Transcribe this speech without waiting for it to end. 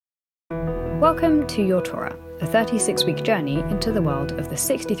Welcome to Your Torah, a 36-week journey into the world of the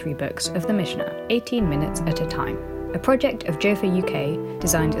 63 books of the Mishnah, 18 minutes at a time, a project of Jofa UK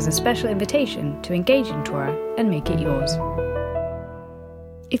designed as a special invitation to engage in Torah and make it yours.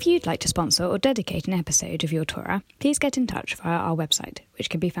 If you'd like to sponsor or dedicate an episode of Your Torah, please get in touch via our website,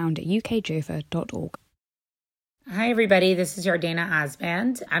 which can be found at ukjofa.org. Hi, everybody. This is Yardena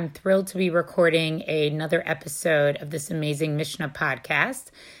Osband. I'm thrilled to be recording another episode of this amazing Mishnah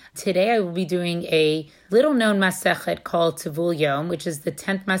podcast. Today, I will be doing a little-known Masechet called Tevul Yom, which is the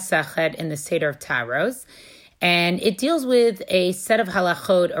 10th Masechet in the Seder of Taros. And it deals with a set of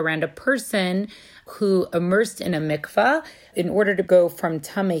halachot around a person who immersed in a mikvah in order to go from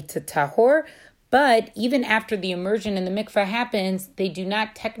tameh to tahor. But even after the immersion in the mikvah happens, they do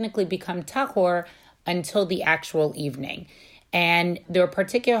not technically become tahor until the actual evening. And there are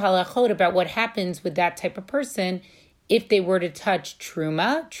particular halachot about what happens with that type of person if they were to touch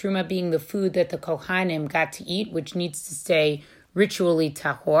truma being the food that the Kohanim got to eat, which needs to stay ritually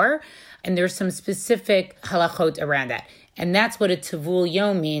tahor. And there's some specific halachot around that. And that's what a Tevul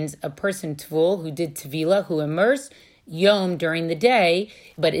Yom means, a person Tevul who did Tevila, who immersed Yom during the day,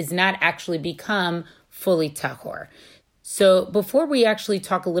 but is not actually become fully tahor. So before we actually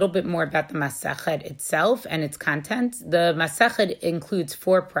talk a little bit more about the Masechet itself and its content, the Masechet includes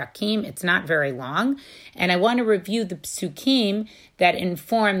 4 prakim. It's not very long. And I want to review the psukim that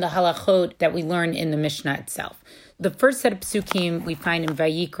inform the halachot that we learn in the Mishnah itself. The first set of psukim we find in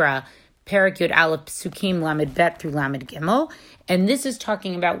Vayikra, Perek Yud Aleph, psukim Lamed Bet through Lamed Gimel. And this is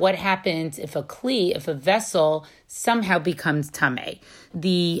talking about what happens if a vessel somehow becomes tameh.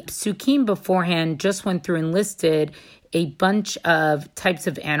 The psukim beforehand just went through and listed a bunch of types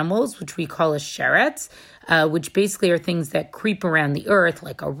of animals, which we call as sherets, which basically are things that creep around the earth,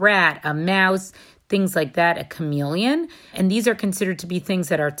 like a rat, a mouse, things like that, a chameleon. And these are considered to be things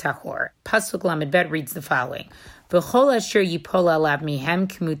that are tahor. Pasuk Lamed Bet reads the following: V'chol asher yipol alav mihem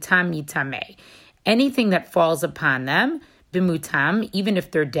k'mutam yitameh. Anything that falls upon them, b'mutam, even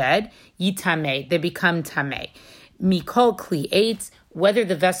if they're dead, yitameh, they become tameh. Mikol kli eitz, whether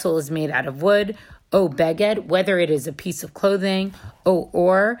the vessel is made out of wood, O beged, whether it is a piece of clothing,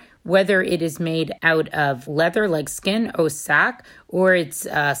 or whether it is made out of leather like skin, O sak, or it's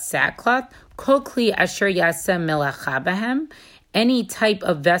sackcloth, kol kli asher yasa melacha bahem, any type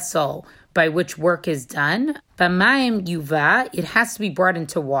of vessel by which work is done, b'mayim yuva, it has to be brought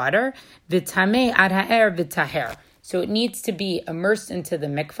into water, v'tameh ad ha'er v'taher. So it needs to be immersed into the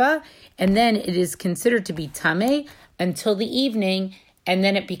mikvah, and then it is considered to be tameh until the evening, and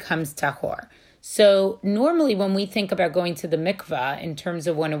then it becomes tahor. So normally when we think about going to the mikvah in terms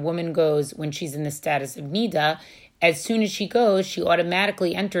of when a woman goes, when she's in the status of nida, as soon as she goes, she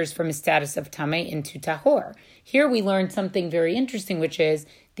automatically enters from a status of tameh into tahor. Here we learn something very interesting, which is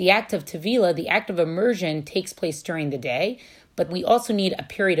the act of tevila, the act of immersion, takes place during the day, but we also need a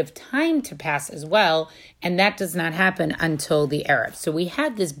period of time to pass as well, and that does not happen until the Erev. So we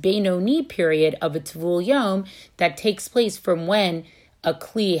have this Beinoni period of a Tevul Yom that takes place from when a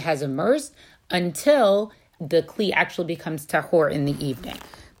kli has immersed until the kli actually becomes tahor in the evening.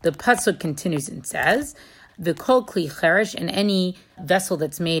 The pasuk continues and says, "V'kol kli cheresh," and any vessel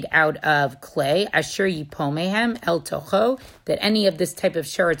that's made out of clay, asher yipol mehem el tocho, that any of this type of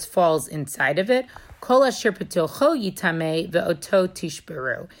sherets falls inside of it, kol asher petocho yitameh ve'oto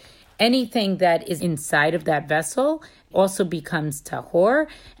tishberu. Anything that is inside of that vessel also becomes tahor.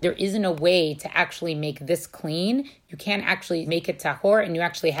 There isn't a way to actually make this clean. You can't actually make it tahor, and you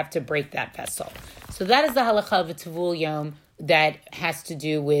actually have to break that vessel. So that is the halacha of a Tevul Yom that has to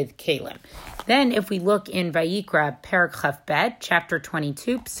do with kalim. Then if we look in Vayikra, Perek Chaf Bet, chapter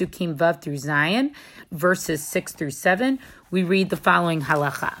 22, Psukim Vav through Zayin, verses 6 through 7, we read the following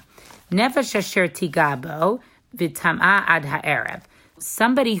halacha. Nefesh asher tigabo v'tam'a ad ha'erev.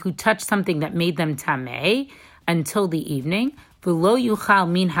 Somebody who touched something that made them tameh until the evening, v'lo yuchal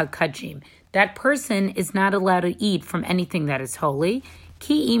min hakajim. That person is not allowed to eat from anything that is holy,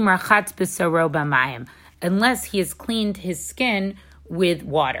 ki im rachatz b'saro b'mayim, unless he has cleaned his skin with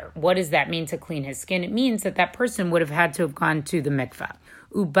water. What does that mean to clean his skin? It means that person would have had to have gone to the mikvah.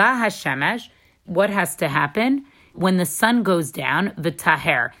 Uba hashemesh, what has to happen? When the sun goes down,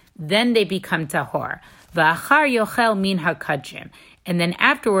 v'taher, then they become tahor. V'achar yochel min hakajim. And then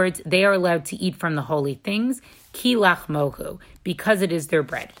afterwards, they are allowed to eat from the holy things, ki lachmohu, because it is their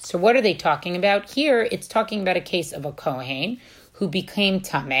bread. So what are they talking about? Here, it's talking about a case of a kohen who became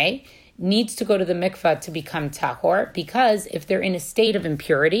tameh, needs to go to the mikvah to become tahor, because if they're in a state of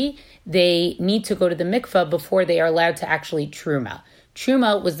impurity, they need to go to the mikvah before they are allowed to actually eat truma.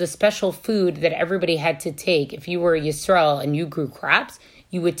 Truma was the special food that everybody had to take. If you were a Yisrael and you grew crops,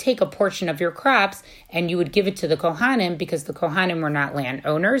 you would take a portion of your crops and you would give it to the Kohanim because the Kohanim were not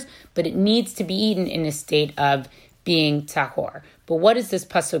landowners, but it needs to be eaten in a state of being tahor. But what does this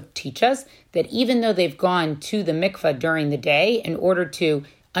pasuk teach us? That even though they've gone to the mikvah during the day in order to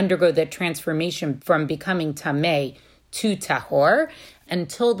undergo that transformation from becoming tameh to tahor,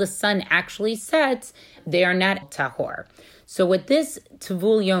 until the sun actually sets, they are not tahor. So what this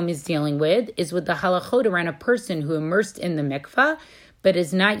Tavul Yom is dealing with is with the halachot around a person who immersed in the mikvah, but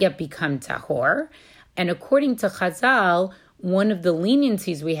has not yet become tahor. And according to Chazal, one of the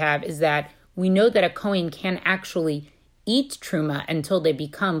leniencies we have is that we know that a Kohen can actually eat truma until they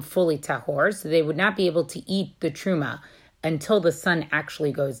become fully tahor, so they would not be able to eat the truma until the sun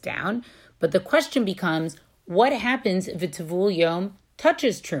actually goes down. But the question becomes, what happens if a Tavul Yom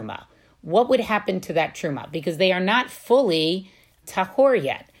touches truma? What would happen to that truma? Because they are not fully tahor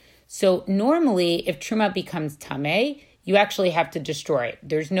yet. So normally, if truma becomes tameh, you actually have to destroy it.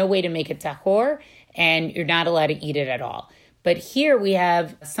 There's no way to make it tahor, and you're not allowed to eat it at all. But here we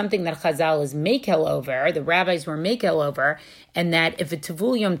have something that Chazal is mekel over, the rabbis were mekel over, and that if a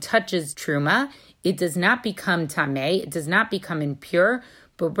Tavul Yom touches truma, it does not become tameh, it does not become impure,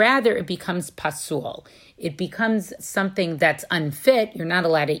 but rather it becomes pasul. It becomes something that's unfit. You're not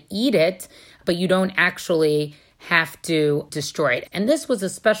allowed to eat it, but you don't actually have to destroy it. And this was a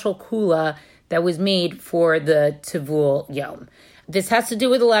special kula that was made for the Tavul Yom. This has to do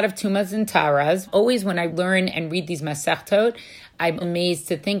with a lot of tumas and taras. Always when I learn and read these masechtot, I'm amazed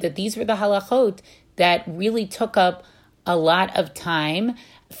to think that these were the halachot that really took up a lot of time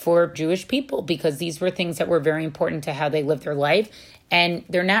for Jewish people, because these were things that were very important to how they lived their life. And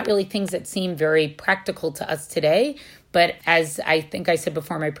they're not really things that seem very practical to us today. But as I think I said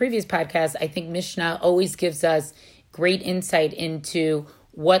before in my previous podcast, I think Mishnah always gives us great insight into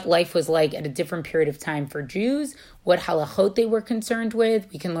what life was like at a different period of time for Jews, what halachot they were concerned with.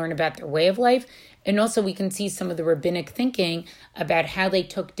 We can learn about their way of life. And also we can see some of the rabbinic thinking about how they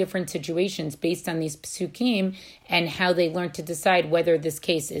took different situations based on these psukim and how they learned to decide whether this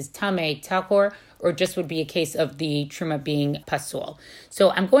case is tameh, tahor, or just would be a case of the truma being pasul. So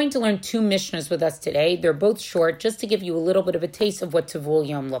I'm going to learn two Mishnahs with us today. They're both short, just to give you a little bit of a taste of what Tavul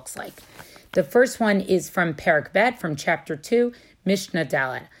Yom looks like. The first one is from Perek Bet, from chapter 2, Mishnah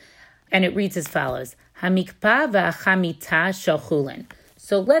Dalet. And it reads as follows: Hamikpa v'achamita shel chulin.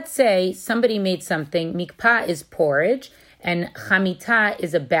 So let's say somebody made something. Mikpa is porridge, and chamita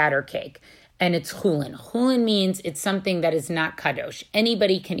is a batter cake, and it's chulin. Chulin means it's something that is not kadosh.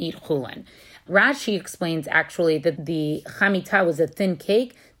 Anybody can eat chulin. Rashi explains actually that the chamita was a thin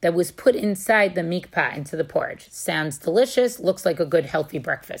cake that was put inside the mikpa, into the porridge. Sounds delicious, looks like a good healthy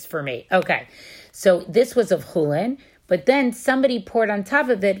breakfast for me. Okay, so this was of chulin, but then somebody poured on top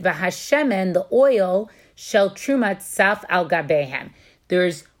of it v'hashemen, the oil, shel truma tzaf al gabehem.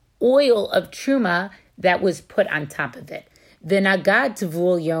 There's oil of truma that was put on top of it. V'nagad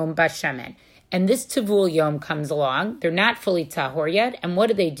Tavul Yom bashemen. And this Tavul Yom comes along. They're not fully tahor yet. And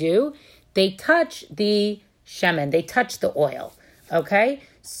what do? They touch the shemen. They touch the oil. Okay?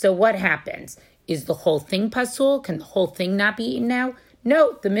 So what happens? Is the whole thing pasul? Can the whole thing not be eaten now?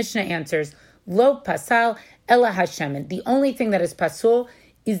 No. The Mishnah answers, lo pasal ela hashemen. The only thing that is pasul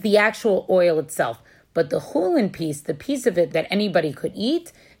is the actual oil itself. But the chulin piece, the piece of it that anybody could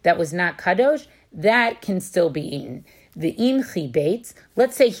eat, that was not kadosh, that can still be eaten. The im chibeitz,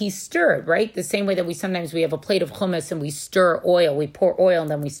 let's say he stirred, right? The same way that we have a plate of hummus and we stir oil, we pour oil and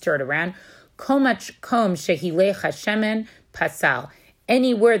then we stir it around. Komach kom shehilech hashemen pasal.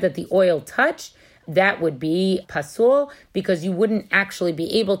 Anywhere that the oil touched, that would be pasul, because you wouldn't actually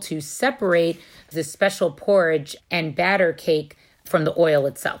be able to separate the special porridge and batter cake from the oil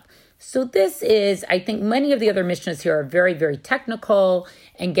itself. So this is, I think many of the other Mishnahs here are very, very technical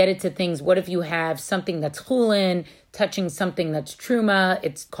and get into things. What if you have something that's chulin, touching something that's truma?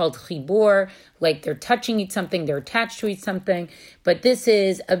 It's called chibur, like they're touching something, they're attached to something. But this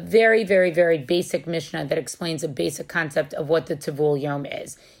is a very, very, very basic Mishnah that explains a basic concept of what the Tavul Yom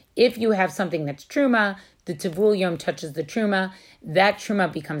is. If you have something that's truma, the Tavul Yom touches the truma, that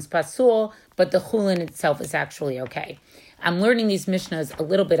truma becomes pasul, but the chulin itself is actually okay. I'm learning these Mishnahs a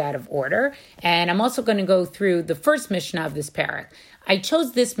little bit out of order, and I'm also going to go through the first Mishnah of this parak. I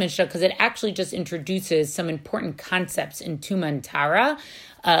chose this Mishnah because it actually just introduces some important concepts in Tuma and Tara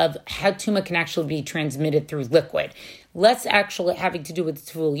of how Tuma can actually be transmitted through liquid. Less actually having to do with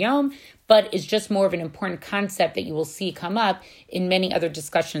Tavul Yom, but it's just more of an important concept that you will see come up in many other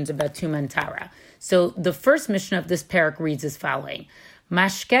discussions about Tuma and Tara. So the first Mishnah of this parak reads as following: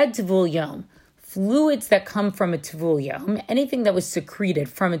 Mashked Tavul Yom. Fluids that come from a Tavul Yom, anything that was secreted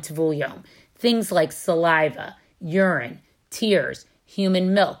from a Tavul Yom, things like saliva, urine, tears,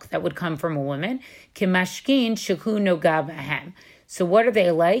 human milk that would come from a woman. Kimashkin shehu noga bahem. So what are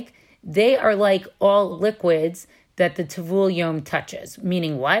they like? They are like all liquids that the Tavul Yom touches.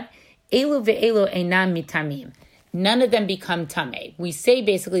 Meaning what? Elu ve'elu einam mitamim. None of them become tameh. We say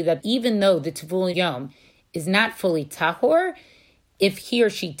basically that even though the Tavul Yom is not fully tahor, if he or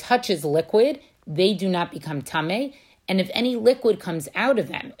she touches liquid, they do not become tameh. And if any liquid comes out of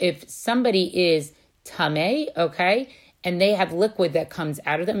them, if somebody is tameh, okay, and they have liquid that comes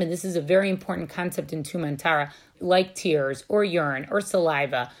out of them, and this is a very important concept in Tumah and Tara, like tears or urine or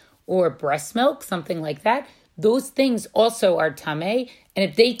saliva or breast milk, something like that, those things also are tameh. And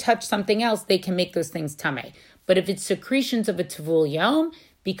if they touch something else, they can make those things tameh. But if it's secretions of a Tavul Yom,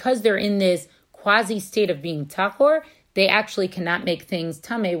 because they're in this quasi state of being tahor, they actually cannot make things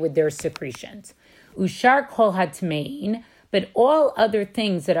tameh with their secretions. Ushar kol hatmein, but all other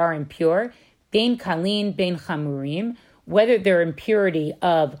things that are impure, bein kalin, bein chamurim, whether they're impurity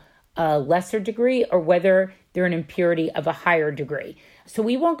of a lesser degree or whether they're an impurity of a higher degree. So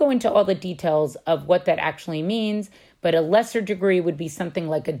we won't go into all the details of what that actually means, but a lesser degree would be something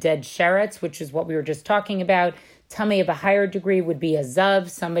like a dead sheretz, which is what we were just talking about. Tameh of a higher degree would be a zav,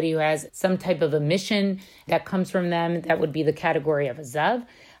 somebody who has some type of emission that comes from them. That would be the category of a zav.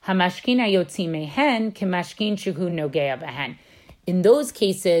 Hamashkin hayotzi mehen kemashkin shehu nogea behen. In those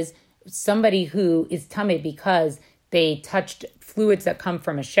cases, somebody who is tameh because they touched fluids that come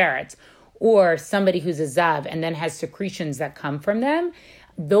from a sheretz, or somebody who's a zav and then has secretions that come from them,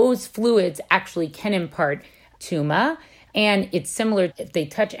 those fluids actually can impart tuma. And it's similar if they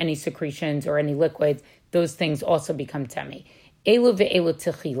touch any secretions or any liquids, those things also become tameh. Elu ve'elu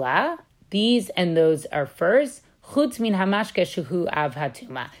techila, these and those are first. Chutz min hamashke shehu av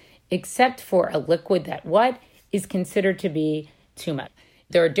hatuma, except for a liquid that what is considered to be tuma.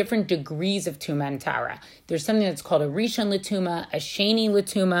 There are different degrees of tuma and tara. There's something that's called a rishon l'tuma, a sheni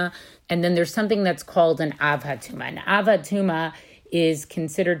l'tuma, and then there's something that's called an av hatuma. An av hatuma is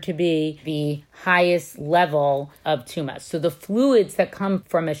considered to be the highest level of tuma. So the fluids that come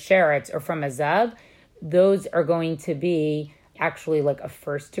from a sheretz or from a zav, those are going to be actually like a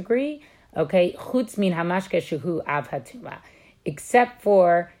first degree. Okay, chutz min hamashke shehu av hatuma, except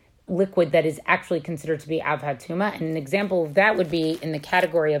for liquid that is actually considered to be av hatuma. And an example of that would be in the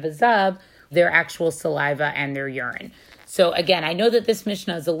category of a zav, their actual saliva and their urine. So again, I know that this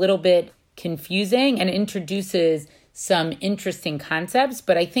Mishnah is a little bit confusing and introduces some interesting concepts,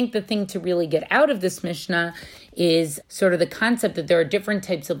 but I think the thing to really get out of this Mishnah is sort of the concept that there are different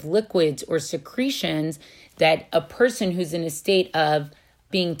types of liquids or secretions that a person who's in a state of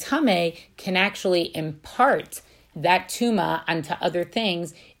being tameh can actually impart that tuma onto other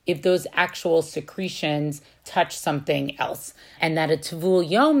things if those actual secretions touch something else. And that a Tavul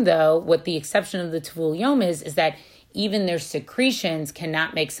Yom, though, what the exception of the Tavul Yom is that even their secretions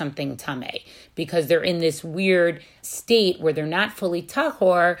cannot make something tameh because they're in this weird state where they're not fully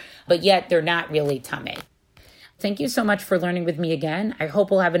tahor, but yet they're not really tameh. Thank you so much for learning with me again. I hope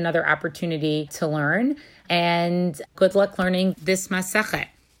we'll have another opportunity to learn, and good luck learning this masachet.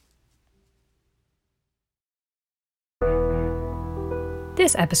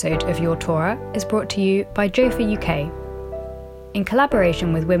 This episode of Your Torah is brought to you by Jofa UK, in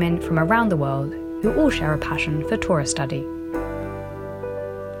collaboration with women from around the world who all share a passion for Torah study.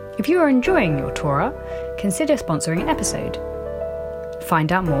 If you are enjoying Your Torah, consider sponsoring an episode.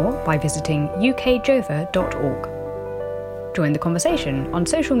 Find out more by visiting ukjofa.org. Join the conversation on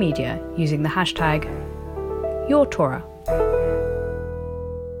social media using the hashtag YourTorah.